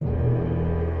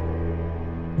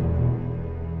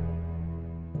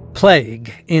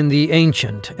Plague in the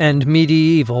Ancient and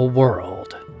Medieval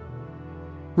World.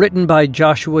 Written by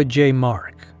Joshua J.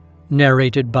 Mark.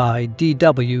 Narrated by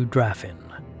D.W. Draffin.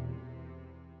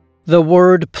 The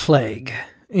word plague,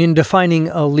 in defining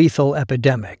a lethal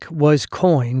epidemic, was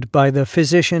coined by the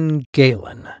physician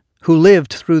Galen, who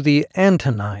lived through the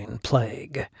Antonine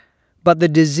Plague. But the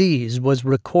disease was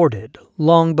recorded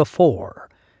long before,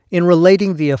 in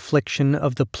relating the affliction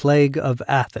of the Plague of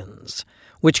Athens,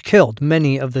 which killed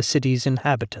many of the city's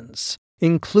inhabitants,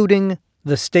 including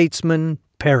the statesman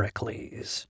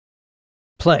Pericles.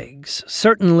 Plagues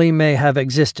certainly may have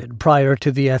existed prior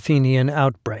to the Athenian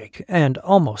outbreak, and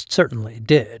almost certainly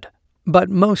did.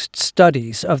 But most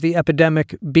studies of the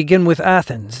epidemic begin with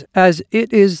Athens, as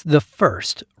it is the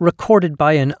first recorded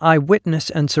by an eyewitness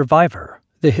and survivor,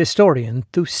 the historian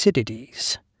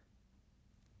Thucydides.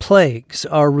 Plagues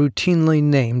are routinely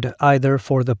named either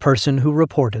for the person who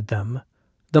reported them,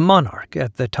 the monarch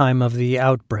at the time of the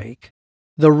outbreak,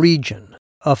 the region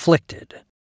afflicted,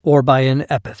 or by an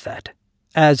epithet,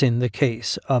 as in the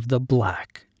case of the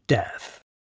Black Death.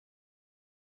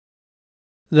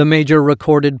 The major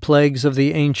recorded plagues of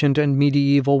the ancient and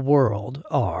medieval world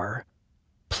are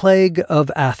Plague of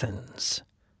Athens,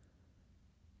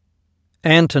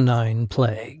 Antonine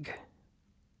Plague,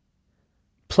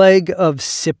 Plague of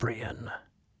Cyprian,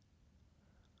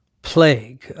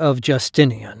 Plague of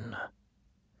Justinian,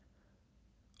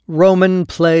 Roman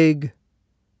Plague,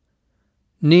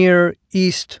 Near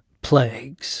East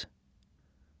Plagues,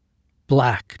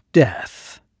 Black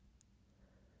Death,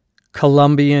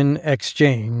 Columbian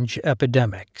Exchange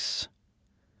Epidemics.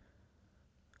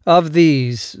 Of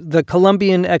these, the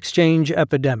Columbian Exchange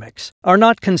epidemics are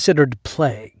not considered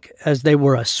plague, as they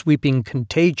were a sweeping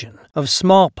contagion of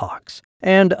smallpox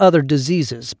and other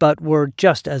diseases, but were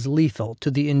just as lethal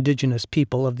to the indigenous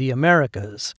people of the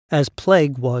Americas as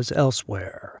plague was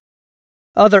elsewhere.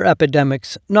 Other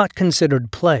epidemics not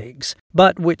considered plagues,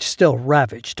 but which still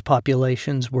ravaged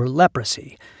populations, were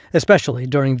leprosy, especially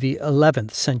during the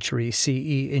 11th century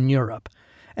CE in Europe,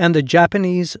 and the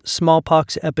Japanese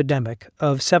smallpox epidemic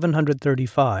of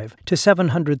 735 to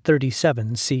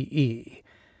 737 CE.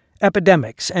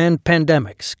 Epidemics and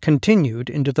pandemics continued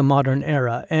into the modern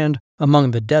era, and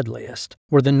among the deadliest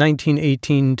were the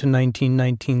 1918 to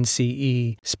 1919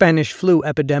 CE Spanish flu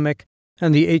epidemic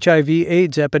and the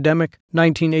HIV/AIDS epidemic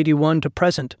 1981 to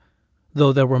present,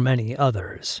 though there were many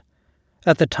others.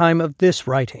 At the time of this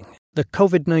writing, the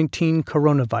COVID-19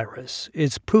 coronavirus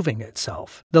is proving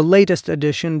itself the latest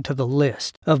addition to the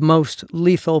list of most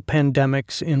lethal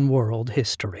pandemics in world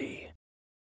history.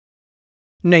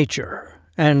 Nature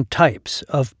and types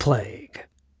of plague.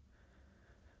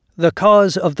 The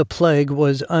cause of the plague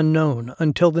was unknown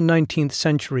until the 19th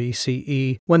century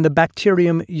CE, when the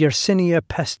bacterium Yersinia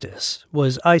pestis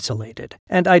was isolated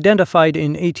and identified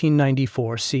in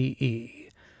 1894 CE.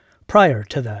 Prior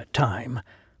to that time,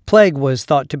 plague was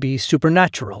thought to be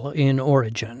supernatural in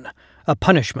origin, a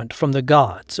punishment from the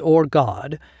gods or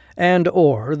God,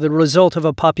 and/or the result of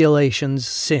a population's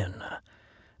sin.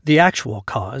 The actual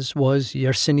cause was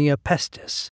Yersinia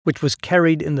pestis, which was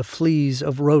carried in the fleas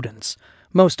of rodents,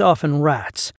 most often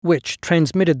rats, which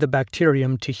transmitted the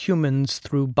bacterium to humans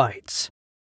through bites.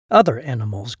 Other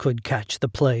animals could catch the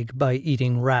plague by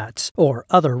eating rats or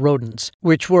other rodents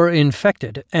which were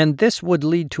infected, and this would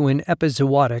lead to an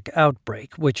epizootic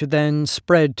outbreak which then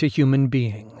spread to human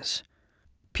beings.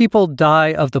 People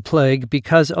die of the plague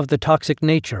because of the toxic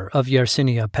nature of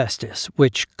Yersinia pestis,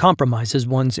 which compromises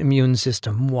one's immune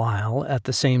system while, at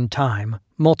the same time,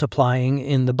 multiplying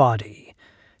in the body.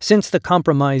 Since the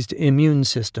compromised immune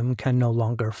system can no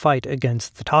longer fight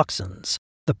against the toxins,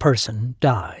 the person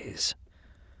dies.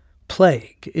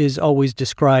 Plague is always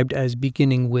described as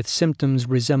beginning with symptoms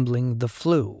resembling the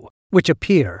flu, which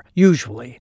appear,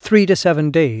 usually, 3 to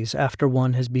 7 days after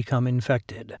one has become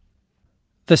infected.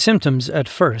 The symptoms at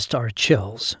first are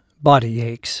chills, body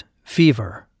aches,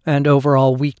 fever, and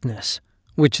overall weakness,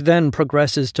 which then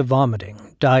progresses to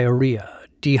vomiting, diarrhea,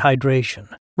 dehydration,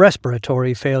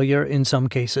 respiratory failure in some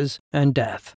cases, and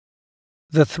death.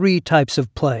 The 3 types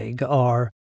of plague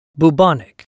are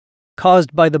bubonic,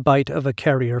 caused by the bite of a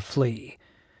carrier flea.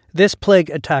 This plague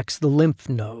attacks the lymph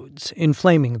nodes,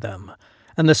 inflaming them,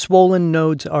 and the swollen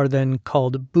nodes are then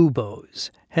called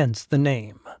buboes, hence the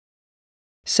name.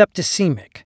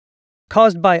 Septicemic,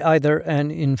 caused by either an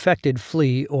infected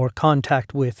flea or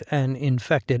contact with an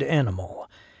infected animal.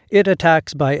 It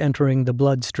attacks by entering the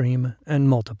bloodstream and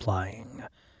multiplying.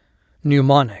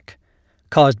 Pneumonic,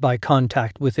 caused by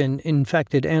contact with an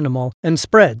infected animal and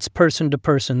spreads person to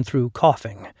person through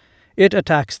coughing. It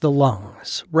attacks the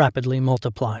lungs, rapidly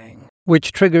multiplying.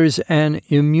 which triggers an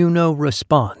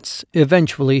immunoresponse,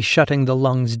 eventually shutting the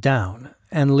lungs down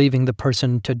and leaving the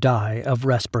person to die of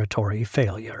respiratory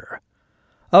failure.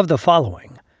 Of the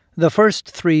following, the first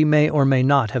three may or may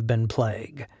not have been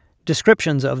plague.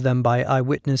 Descriptions of them by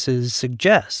eyewitnesses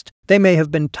suggest they may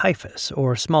have been typhus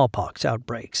or smallpox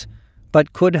outbreaks,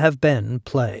 but could have been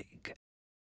plague.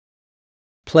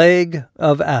 Plague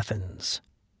of Athens,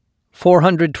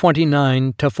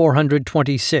 429 to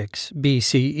 426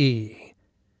 BCE.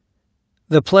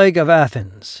 The Plague of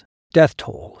Athens, death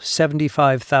toll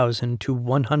 75,000 to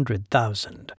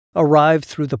 100,000, arrived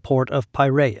through the port of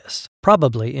Piraeus,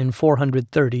 probably in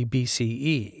 430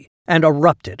 BCE, and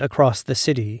erupted across the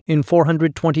city in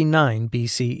 429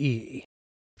 BCE.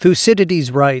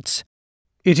 Thucydides writes,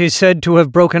 "It is said to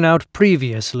have broken out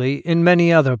previously in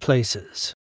many other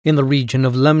places, in the region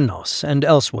of Lemnos and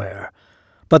elsewhere,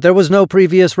 but there was no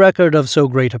previous record of so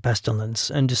great a pestilence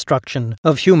and destruction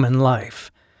of human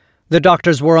life. The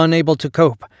doctors were unable to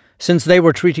cope, since they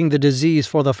were treating the disease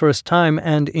for the first time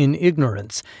and in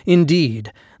ignorance.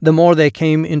 Indeed, the more they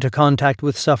came into contact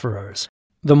with sufferers,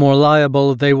 the more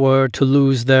liable they were to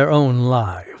lose their own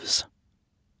lives."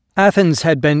 Athens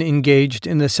had been engaged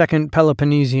in the Second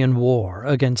Peloponnesian War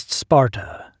against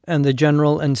Sparta, and the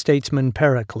general and statesman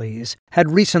Pericles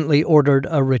had recently ordered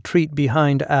a retreat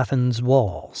behind Athens'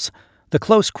 walls. The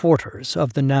close quarters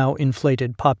of the now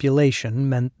inflated population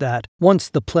meant that, once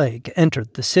the plague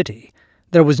entered the city,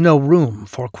 there was no room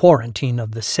for quarantine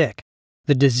of the sick.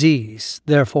 The disease,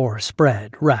 therefore,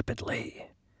 spread rapidly.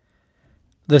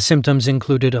 The symptoms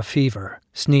included a fever,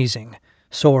 sneezing,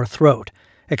 sore throat,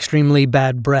 extremely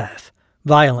bad breath,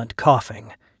 violent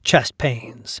coughing, chest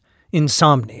pains,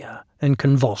 insomnia, and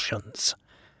convulsions.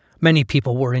 Many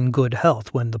people were in good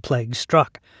health when the plague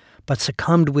struck, but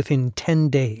succumbed within 10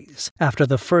 days after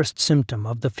the first symptom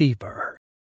of the fever.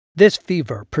 This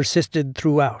fever persisted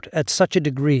throughout at such a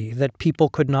degree that people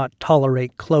could not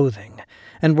tolerate clothing,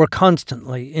 and were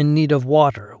constantly in need of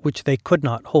water which they could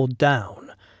not hold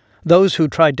down. Those who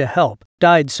tried to help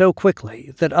died so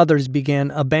quickly that others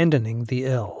began abandoning the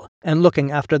ill and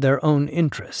looking after their own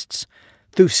interests.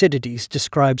 Thucydides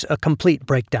describes a complete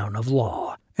breakdown of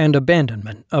law and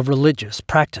abandonment of religious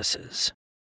practices.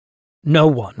 No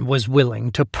one was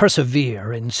willing to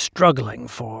persevere in struggling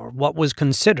for what was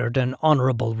considered an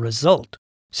honorable result,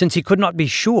 since he could not be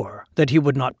sure that he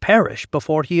would not perish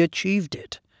before he achieved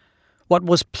it. What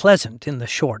was pleasant in the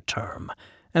short term,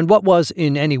 and what was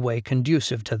in any way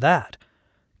conducive to that,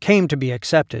 came to be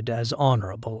accepted as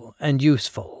honorable and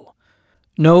useful.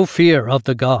 No fear of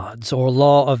the gods or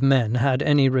law of men had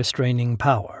any restraining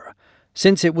power,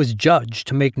 since it was judged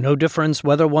to make no difference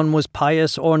whether one was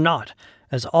pious or not,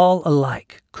 as all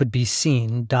alike could be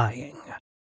seen dying.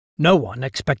 No one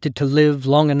expected to live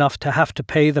long enough to have to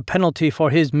pay the penalty for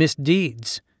his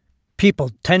misdeeds.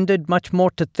 People tended much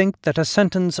more to think that a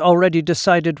sentence already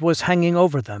decided was hanging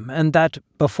over them, and that,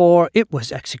 before it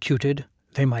was executed,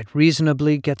 they might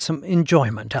reasonably get some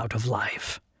enjoyment out of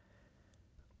life.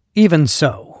 Even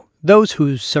so, those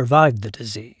who survived the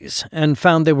disease, and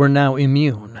found they were now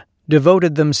immune,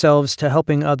 devoted themselves to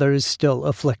helping others still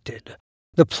afflicted.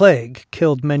 The plague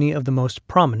killed many of the most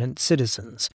prominent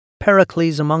citizens,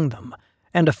 Pericles among them,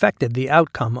 and affected the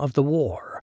outcome of the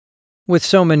war. With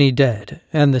so many dead,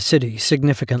 and the city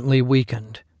significantly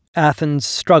weakened, Athens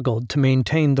struggled to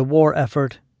maintain the war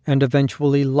effort and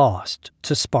eventually lost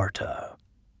to Sparta.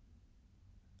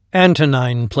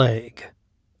 Antonine Plague,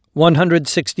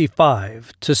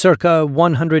 165 to circa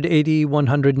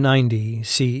 180-190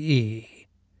 CE.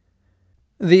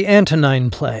 The Antonine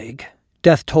Plague,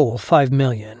 death toll 5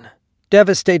 million,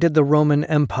 devastated the Roman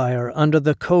Empire under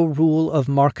the co-rule of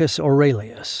Marcus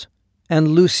Aurelius and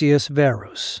Lucius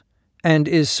Verus, and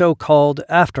is so called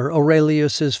after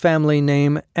Aurelius's family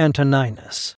name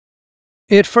Antoninus.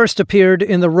 It first appeared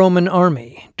in the Roman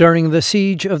army during the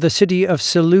siege of the city of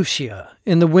Seleucia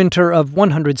in the winter of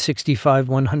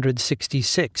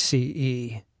 165-166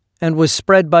 CE, and was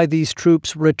spread by these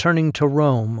troops returning to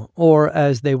Rome or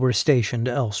as they were stationed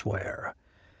elsewhere.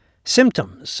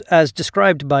 Symptoms, as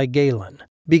described by Galen,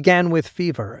 began with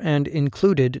fever and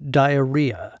included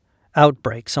diarrhea,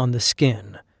 outbreaks on the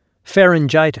skin,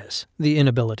 pharyngitis, the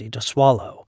inability to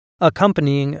swallow,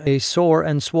 accompanying a sore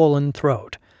and swollen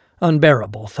throat,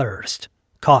 unbearable thirst,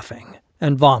 coughing,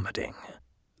 and vomiting.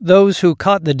 Those who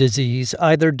caught the disease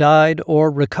either died or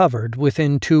recovered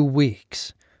within 2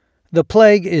 weeks. The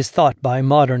plague is thought by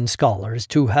modern scholars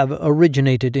to have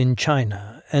originated in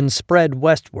China and spread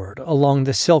westward along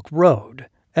the Silk Road,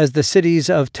 as the cities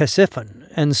of Ctesiphon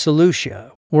and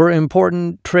Seleucia were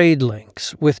important trade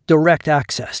links with direct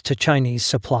access to Chinese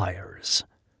suppliers.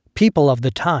 People of the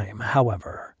time,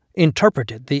 however,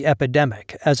 interpreted the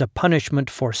epidemic as a punishment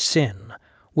for sin,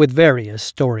 with various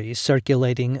stories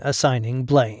circulating assigning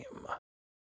blame.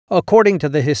 According to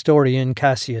the historian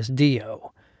Cassius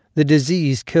Dio, the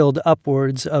disease killed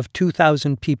upwards of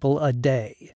 2,000 people a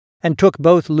day, and took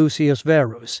both Lucius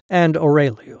Verus and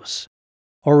Aurelius.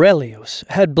 Aurelius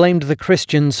had blamed the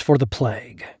Christians for the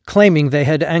plague, claiming they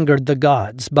had angered the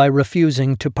gods by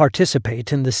refusing to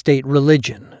participate in the state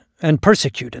religion, and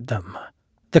persecuted them.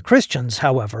 The Christians,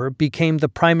 however, became the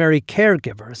primary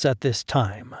caregivers at this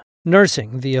time,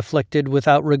 nursing the afflicted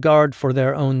without regard for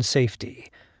their own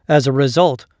safety. As a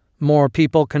result, more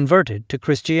people converted to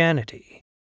Christianity.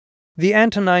 The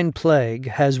Antonine Plague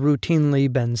has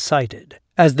routinely been cited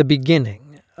as the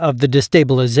beginning of the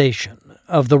destabilization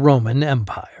of the Roman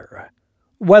Empire.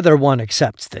 Whether one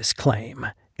accepts this claim,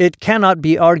 it cannot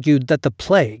be argued that the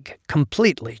plague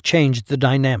completely changed the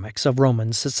dynamics of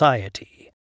Roman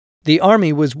society. The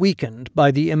army was weakened by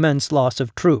the immense loss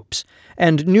of troops,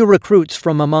 and new recruits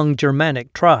from among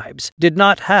Germanic tribes did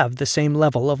not have the same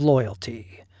level of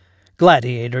loyalty.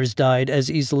 Gladiators died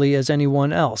as easily as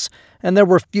anyone else, and there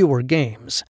were fewer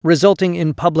games, resulting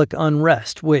in public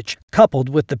unrest which, coupled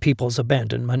with the people's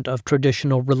abandonment of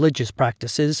traditional religious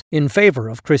practices in favor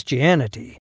of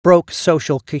Christianity, broke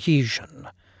social cohesion.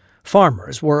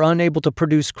 Farmers were unable to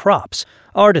produce crops,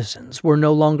 artisans were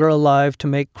no longer alive to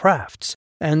make crafts,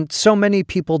 and so many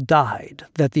people died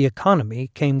that the economy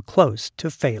came close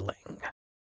to failing.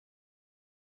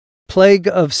 Plague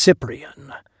of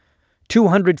Cyprian,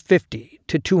 250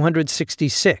 to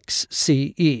 266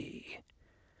 CE.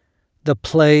 The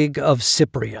Plague of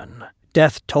Cyprian,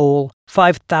 death toll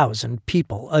 5,000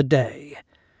 people a day,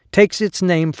 takes its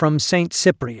name from Saint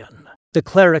Cyprian, the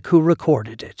cleric who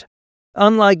recorded it.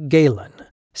 Unlike Galen,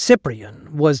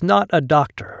 Cyprian was not a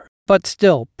doctor, but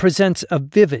still presents a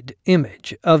vivid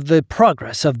image of the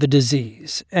progress of the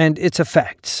disease and its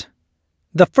effects.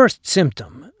 The first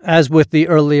symptom, as with the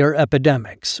earlier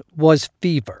epidemics, was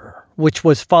fever, which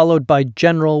was followed by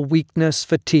general weakness,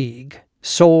 fatigue,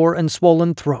 sore and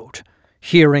swollen throat,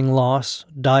 hearing loss,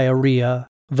 diarrhea,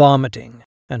 vomiting,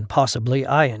 and possibly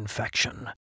eye infection.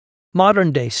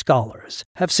 Modern-day scholars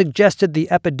have suggested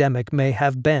the epidemic may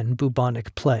have been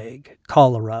bubonic plague,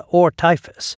 cholera, or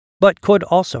typhus, but could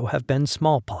also have been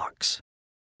smallpox.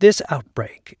 This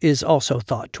outbreak is also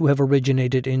thought to have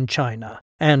originated in China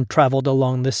and traveled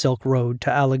along the Silk Road to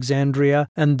Alexandria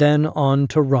and then on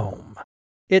to Rome.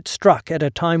 It struck at a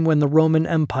time when the Roman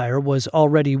Empire was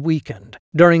already weakened,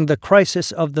 during the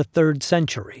crisis of the 3rd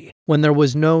century, when there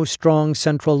was no strong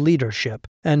central leadership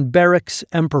and barracks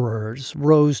emperors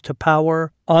rose to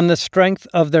power on the strength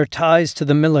of their ties to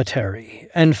the military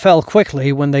and fell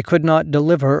quickly when they could not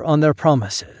deliver on their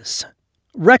promises.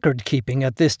 Record-keeping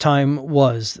at this time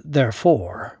was,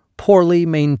 therefore, poorly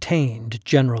maintained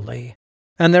generally,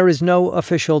 and there is no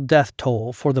official death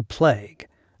toll for the plague,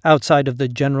 outside of the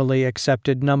generally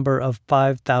accepted number of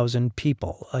 5,000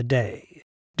 people a day,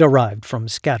 derived from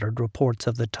scattered reports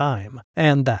of the time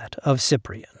and that of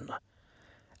Cyprian.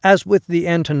 As with the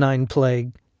Antonine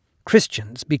Plague,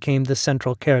 Christians became the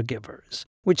central caregivers,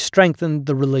 which strengthened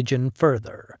the religion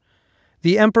further.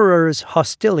 The emperors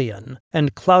Hostilian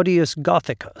and Claudius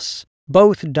Gothicus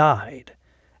both died,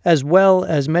 as well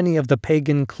as many of the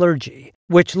pagan clergy,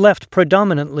 which left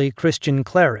predominantly Christian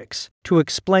clerics to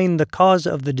explain the cause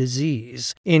of the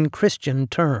disease in Christian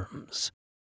terms.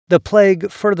 The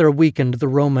plague further weakened the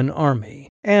Roman army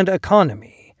and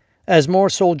economy, as more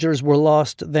soldiers were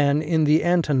lost than in the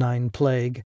Antonine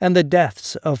Plague, and the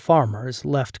deaths of farmers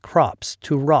left crops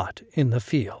to rot in the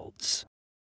fields.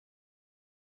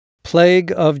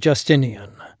 Plague of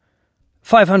Justinian,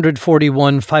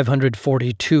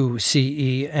 541–542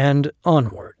 CE and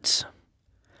onwards.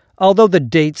 Although the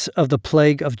dates of the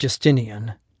Plague of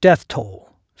Justinian, death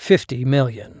toll, 50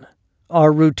 million,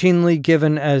 are routinely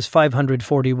given as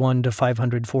 541 to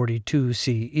 542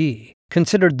 CE,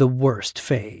 considered the worst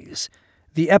phase,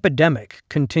 the epidemic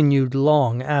continued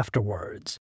long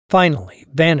afterwards, finally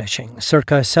vanishing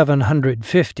circa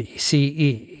 750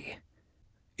 CE.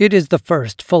 It is the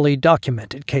first fully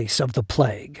documented case of the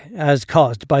plague, as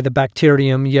caused by the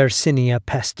bacterium Yersinia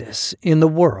pestis, in the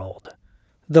world.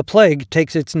 The plague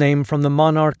takes its name from the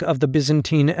monarch of the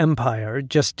Byzantine Empire,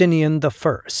 Justinian I,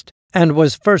 and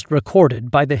was first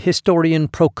recorded by the historian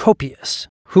Procopius,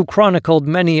 who chronicled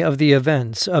many of the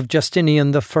events of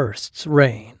Justinian I's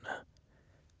reign.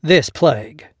 This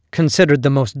plague, considered the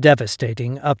most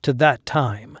devastating up to that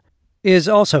time, is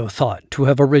also thought to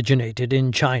have originated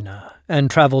in China and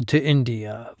traveled to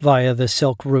India via the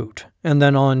Silk Route and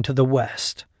then on to the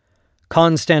west.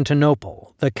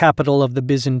 Constantinople, the capital of the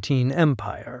Byzantine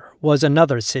Empire, was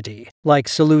another city, like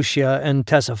Seleucia and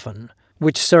Ctesiphon,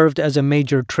 which served as a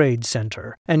major trade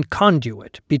center and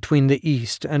conduit between the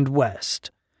East and West.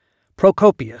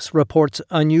 Procopius reports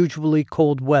unusually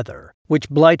cold weather, which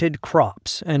blighted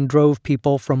crops and drove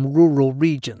people from rural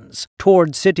regions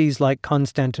toward cities like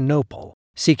Constantinople,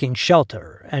 seeking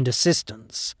shelter and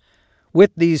assistance.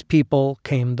 With these people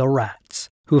came the rats,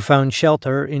 who found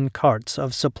shelter in carts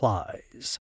of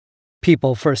supplies.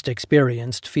 People first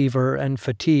experienced fever and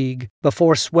fatigue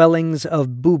before swellings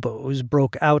of buboes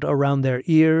broke out around their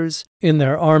ears, in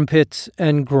their armpits,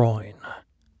 and groin.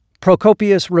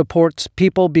 Procopius reports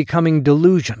people becoming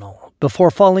delusional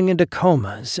before falling into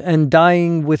comas and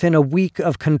dying within a week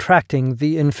of contracting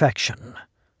the infection.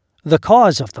 The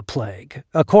cause of the plague,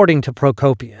 according to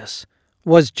Procopius,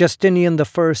 was Justinian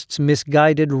I's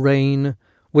misguided reign,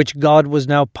 which God was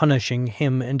now punishing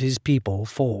him and his people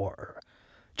for.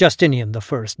 Justinian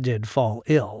I did fall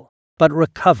ill, but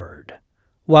recovered,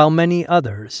 while many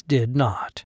others did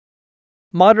not.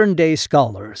 Modern-day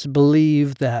scholars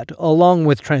believe that, along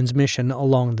with transmission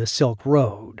along the Silk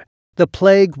Road, the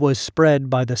plague was spread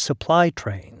by the supply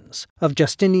trains of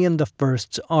Justinian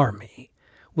I's army,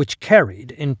 which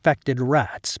carried infected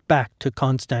rats back to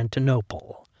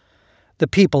Constantinople. The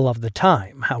people of the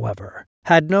time, however,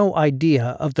 had no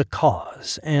idea of the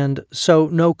cause and so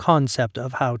no concept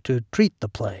of how to treat the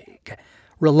plague,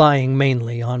 relying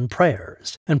mainly on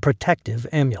prayers and protective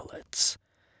amulets.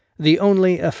 The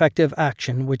only effective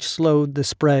action which slowed the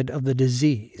spread of the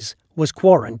disease was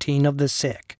quarantine of the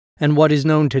sick and what is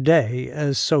known today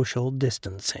as social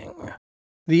distancing.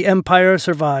 The empire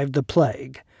survived the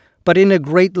plague, but in a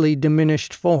greatly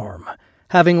diminished form,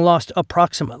 having lost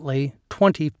approximately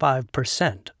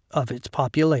 25% of its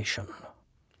population.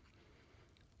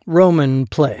 Roman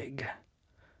Plague,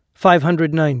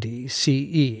 590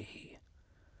 CE.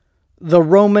 The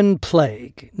Roman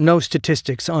Plague, no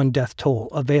statistics on death toll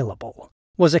available,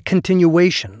 was a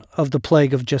continuation of the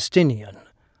plague of Justinian,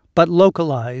 but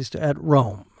localized at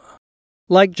Rome.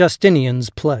 Like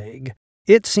Justinian's plague,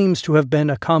 it seems to have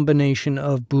been a combination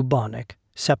of bubonic,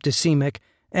 septicemic,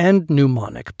 and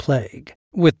pneumonic plague,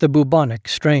 with the bubonic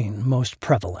strain most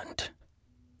prevalent.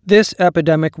 This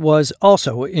epidemic was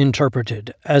also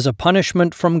interpreted as a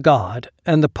punishment from God,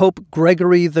 and the Pope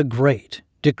Gregory the Great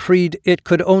decreed it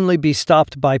could only be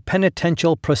stopped by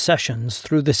penitential processions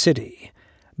through the city,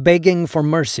 begging for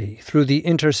mercy through the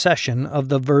intercession of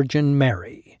the Virgin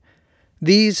Mary.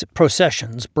 These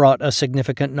processions brought a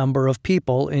significant number of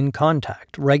people in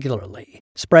contact regularly,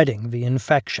 spreading the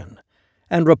infection,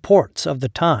 and reports of the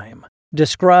time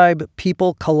describe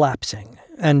people collapsing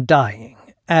and dying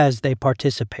as they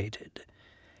participated.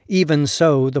 Even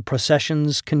so, the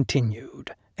processions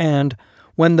continued, and,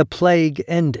 when the plague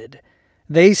ended,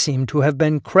 they seem to have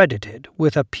been credited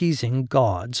with appeasing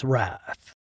God's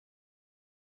wrath.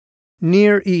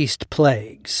 Near East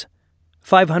Plagues,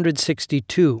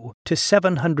 562 to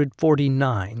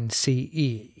 749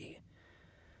 CE.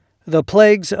 The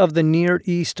plagues of the Near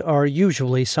East are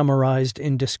usually summarized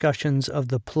in discussions of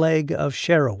the Plague of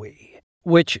Sharowe,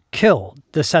 which killed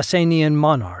the Sasanian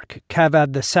monarch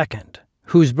Kavad II,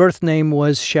 whose birth name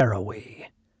was Sharowe.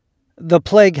 The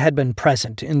plague had been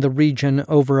present in the region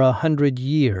over 100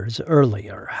 years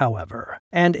earlier, however,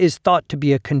 and is thought to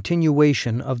be a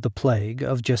continuation of the plague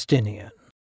of Justinian.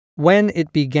 When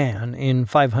it began in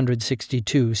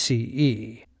 562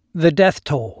 CE, the death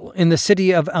toll in the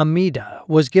city of Amida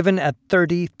was given at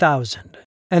 30,000,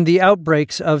 and the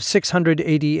outbreaks of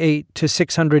 688 to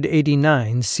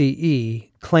 689 CE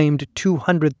claimed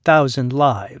 200,000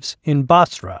 lives in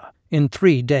Basra in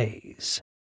 3 days.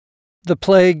 The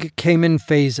plague came in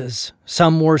phases,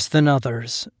 some worse than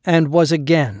others, and was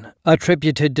again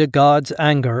attributed to God's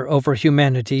anger over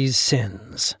humanity's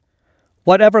sins.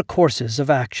 Whatever courses of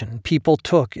action people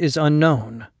took is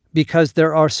unknown, because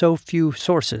there are so few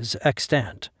sources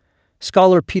extant.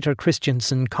 Scholar Peter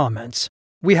Christensen comments,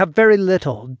 "We have very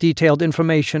little detailed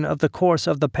information of the course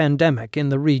of the pandemic in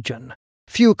the region.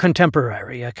 Few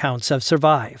contemporary accounts have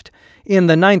survived. In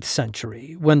the 9th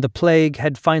century, when the plague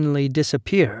had finally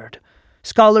disappeared,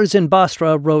 scholars in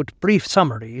Basra wrote brief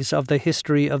summaries of the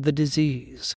history of the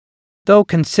disease. Though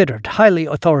considered highly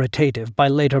authoritative by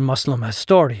later Muslim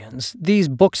historians, these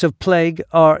books of plague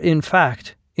are, in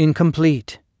fact,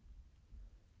 incomplete.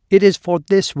 It is for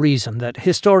this reason that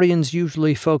historians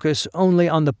usually focus only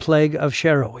on the plague of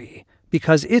Sharowe,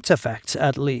 because its effects,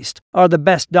 at least, are the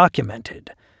best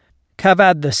documented.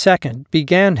 Kavad II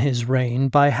began his reign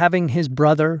by having his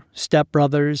brother,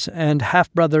 stepbrothers, and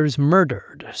half-brothers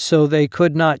murdered so they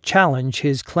could not challenge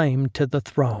his claim to the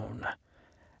throne.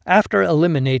 After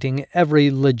eliminating every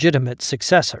legitimate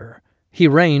successor, he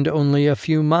reigned only a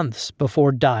few months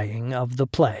before dying of the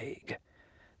plague.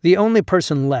 The only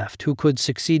person left who could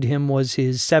succeed him was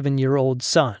his 7-year-old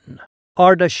son,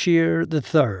 Ardashir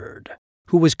III,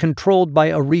 who was controlled by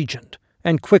a regent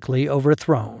and quickly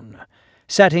overthrown,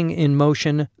 setting in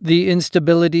motion the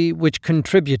instability which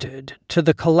contributed to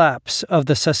the collapse of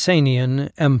the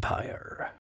Sasanian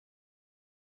Empire.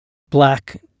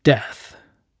 Black Death,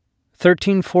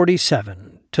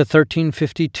 1347 to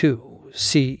 1352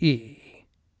 CE.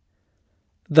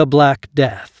 The Black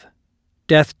Death,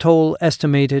 death toll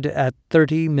estimated at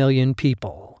 30 million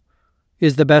people,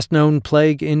 is the best-known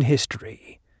plague in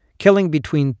history, killing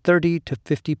between 30 to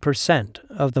 50%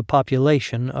 of the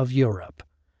population of Europe.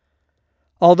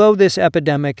 Although this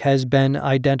epidemic has been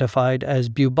identified as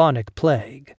bubonic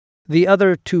plague, the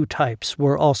other two types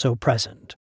were also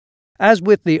present. As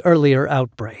with the earlier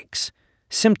outbreaks,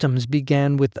 symptoms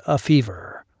began with a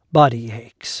fever, body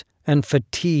aches, and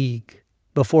fatigue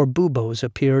before buboes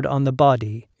appeared on the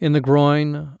body, in the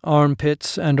groin,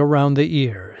 armpits, and around the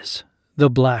ears. The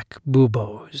black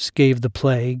buboes gave the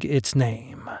plague its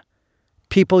name.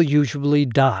 People usually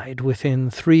died within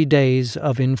 3 days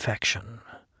of infection.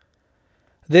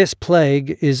 This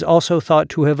plague is also thought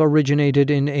to have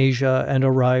originated in Asia and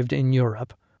arrived in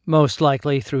Europe, most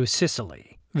likely through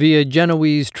Sicily, via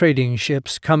Genoese trading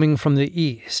ships coming from the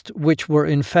east, which were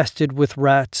infested with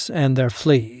rats and their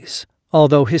fleas,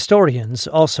 although historians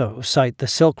also cite the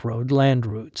Silk Road land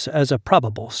routes as a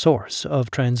probable source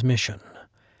of transmission.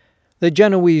 The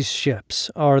Genoese ships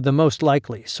are the most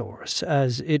likely source,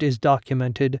 as it is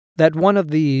documented that one of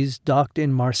these docked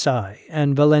in Marseille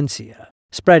and Valencia,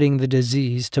 spreading the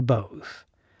disease to both.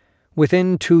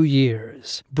 Within 2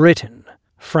 years, Britain,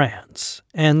 France,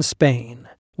 and Spain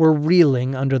were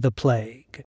reeling under the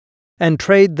plague, and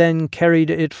trade then carried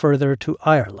it further to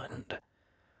Ireland.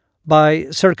 By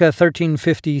circa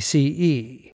 1350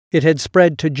 CE, it had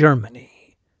spread to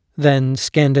Germany, then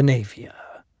Scandinavia,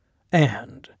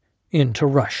 and into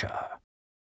Russia.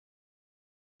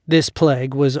 This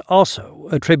plague was also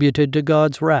attributed to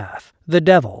God's wrath, the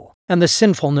devil, and the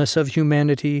sinfulness of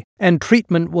humanity, and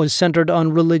treatment was centered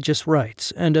on religious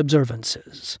rites and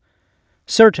observances.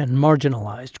 Certain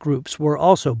marginalized groups were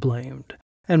also blamed,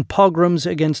 and pogroms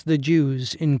against the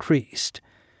Jews increased.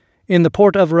 In the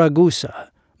port of Ragusa,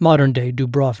 modern-day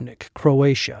Dubrovnik,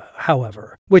 Croatia,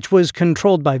 however, which was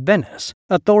controlled by Venice,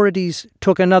 authorities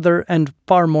took another and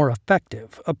far more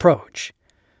effective approach.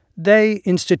 They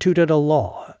instituted a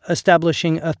law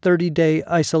establishing a 30-day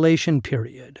isolation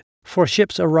period for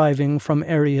ships arriving from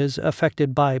areas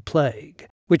affected by plague,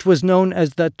 which was known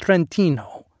as the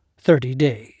Trentino, 30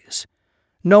 days.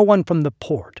 No one from the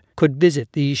port could visit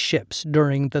these ships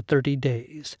during the 30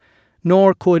 days,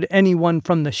 nor could anyone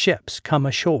from the ships come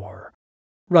ashore.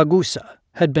 Ragusa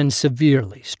had been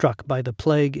severely struck by the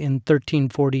plague in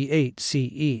 1348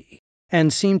 CE,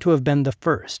 and seemed to have been the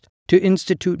first to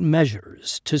institute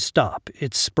measures to stop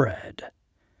its spread.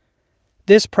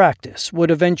 This practice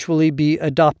would eventually be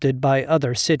adopted by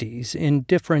other cities in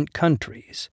different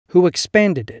countries, who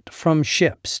expanded it from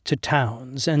ships to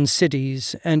towns and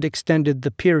cities and extended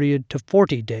the period to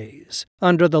 40 days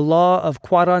under the law of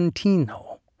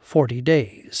Quarantino, 40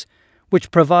 days, which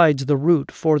provides the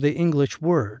root for the English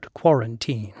word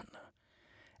quarantine.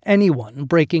 Anyone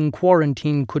breaking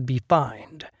quarantine could be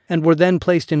fined, and were then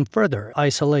placed in further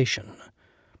isolation.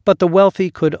 But the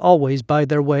wealthy could always buy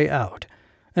their way out,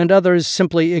 and others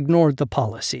simply ignored the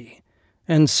policy,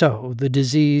 and so the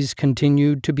disease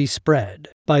continued to be spread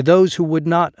by those who would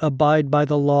not abide by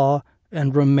the law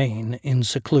and remain in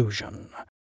seclusion.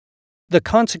 The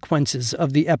consequences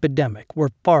of the epidemic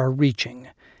were far-reaching,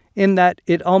 in that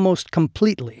it almost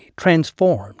completely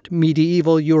transformed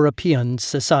medieval European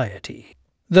society.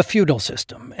 The feudal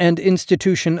system and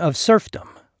institution of serfdom,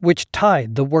 which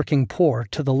tied the working poor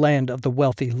to the land of the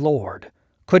wealthy lord,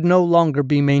 could no longer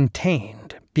be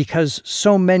maintained because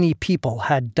so many people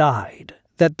had died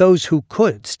that those who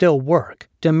could still work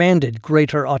demanded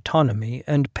greater autonomy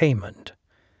and payment.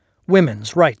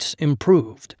 Women's rights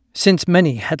improved, since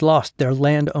many had lost their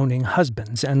land-owning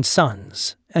husbands and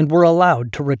sons, and were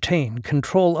allowed to retain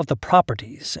control of the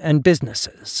properties and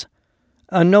businesses.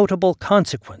 A notable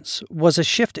consequence was a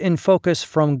shift in focus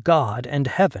from God and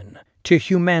heaven to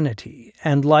humanity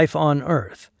and life on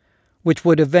earth, which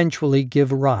would eventually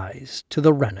give rise to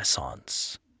the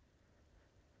Renaissance.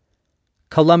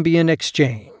 Columbian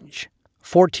Exchange,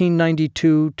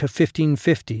 1492 to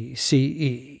 1550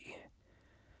 CE.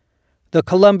 The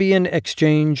Columbian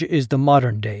Exchange is the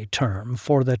modern-day term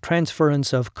for the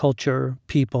transference of culture,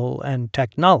 people, and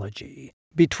technology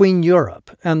between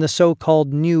Europe and the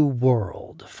so-called New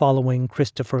World following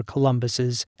Christopher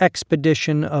Columbus's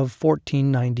expedition of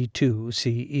 1492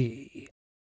 CE.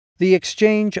 The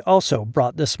exchange also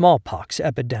brought the smallpox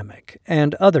epidemic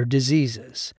and other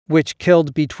diseases, which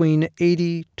killed between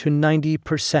 80 to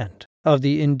 90% of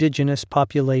the indigenous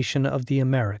population of the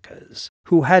Americas,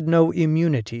 who had no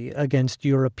immunity against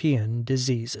European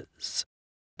diseases.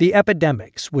 The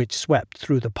epidemics which swept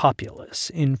through the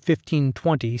populace in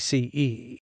 1520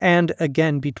 CE and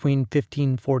again between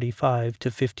 1545 to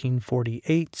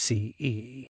 1548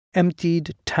 CE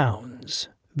emptied towns,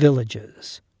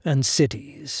 villages, and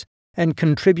cities, and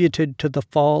contributed to the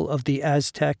fall of the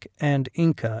Aztec and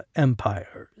Inca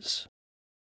empires.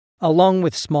 Along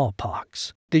with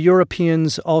smallpox, the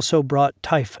Europeans also brought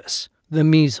typhus, the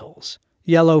measles,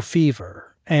 yellow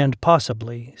fever, and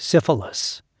possibly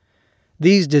syphilis.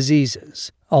 These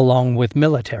diseases, along with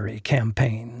military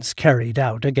campaigns carried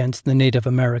out against the Native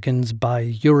Americans by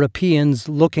Europeans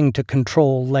looking to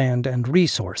control land and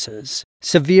resources,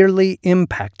 severely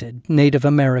impacted Native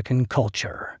American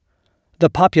culture. The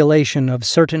population of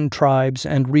certain tribes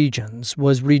and regions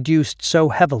was reduced so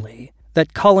heavily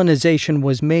that colonization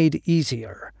was made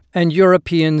easier, and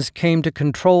Europeans came to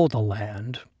control the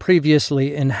land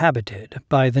previously inhabited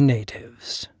by the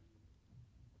natives.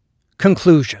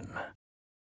 Conclusion.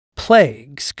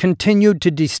 Plagues continued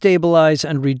to destabilize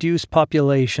and reduce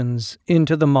populations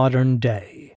into the modern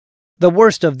day. The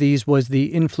worst of these was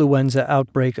the influenza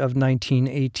outbreak of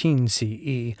 1918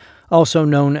 CE, also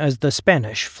known as the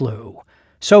Spanish flu,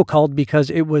 so called because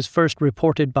it was first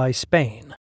reported by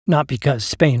Spain, not because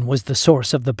Spain was the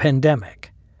source of the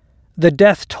pandemic. The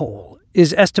death toll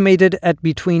is estimated at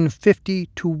between 50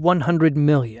 to 100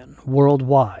 million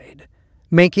worldwide,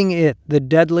 making it the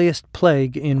deadliest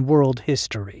plague in world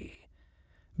history.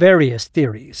 Various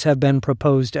theories have been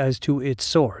proposed as to its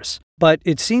source, but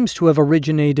it seems to have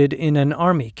originated in an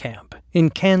army camp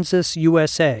in Kansas,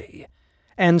 USA,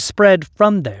 and spread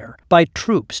from there by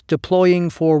troops deploying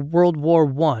for World War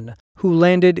I who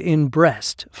landed in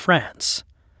Brest, France.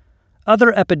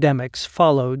 Other epidemics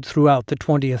followed throughout the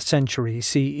 20th century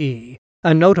CE,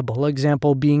 a notable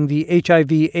example being the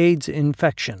HIV/AIDS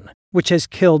infection, which has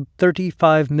killed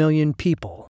 35 million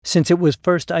people since it was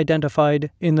first identified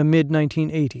in the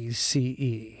mid-1980s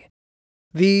CE.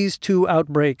 These two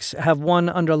outbreaks have one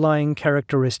underlying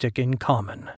characteristic in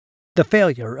common: the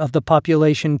failure of the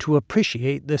population to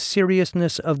appreciate the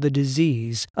seriousness of the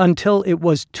disease until it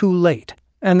was too late,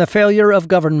 and the failure of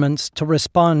governments to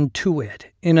respond to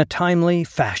it in a timely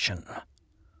fashion.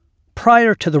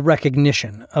 Prior to the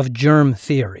recognition of germ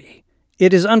theory,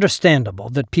 it is understandable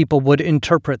that people would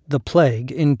interpret the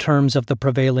plague in terms of the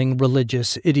prevailing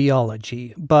religious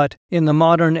ideology, but in the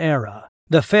modern era,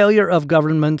 the failure of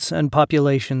governments and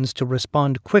populations to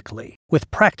respond quickly with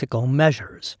practical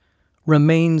measures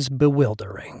remains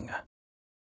bewildering.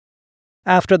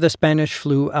 After the Spanish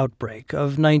flu outbreak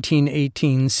of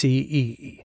 1918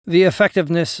 CE, the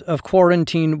effectiveness of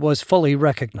quarantine was fully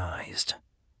recognized.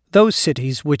 Those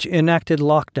cities which enacted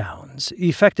lockdowns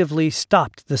effectively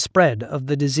stopped the spread of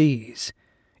the disease.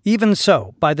 Even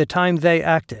so, by the time they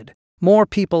acted, more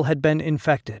people had been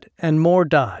infected and more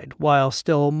died, while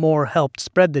still more helped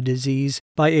spread the disease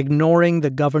by ignoring the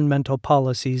governmental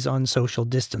policies on social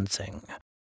distancing.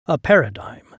 A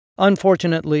paradigm,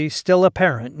 unfortunately still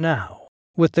apparent now,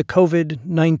 with the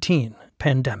COVID-19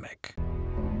 pandemic.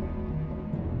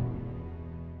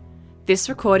 This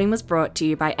recording was brought to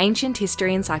you by Ancient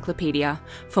History Encyclopedia.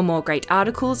 For more great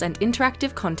articles and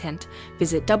interactive content,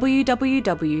 visit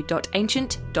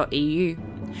www.ancient.eu.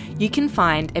 You can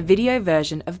find a video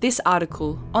version of this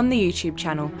article on the YouTube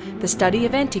channel, The Study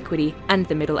of Antiquity and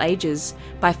the Middle Ages,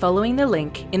 by following the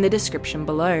link in the description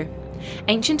below.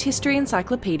 Ancient History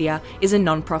Encyclopedia is a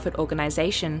non-profit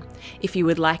organisation. If you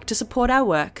would like to support our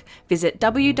work, visit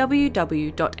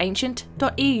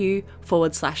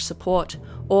www.ancient.eu/support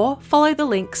or follow the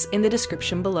links in the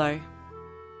description below.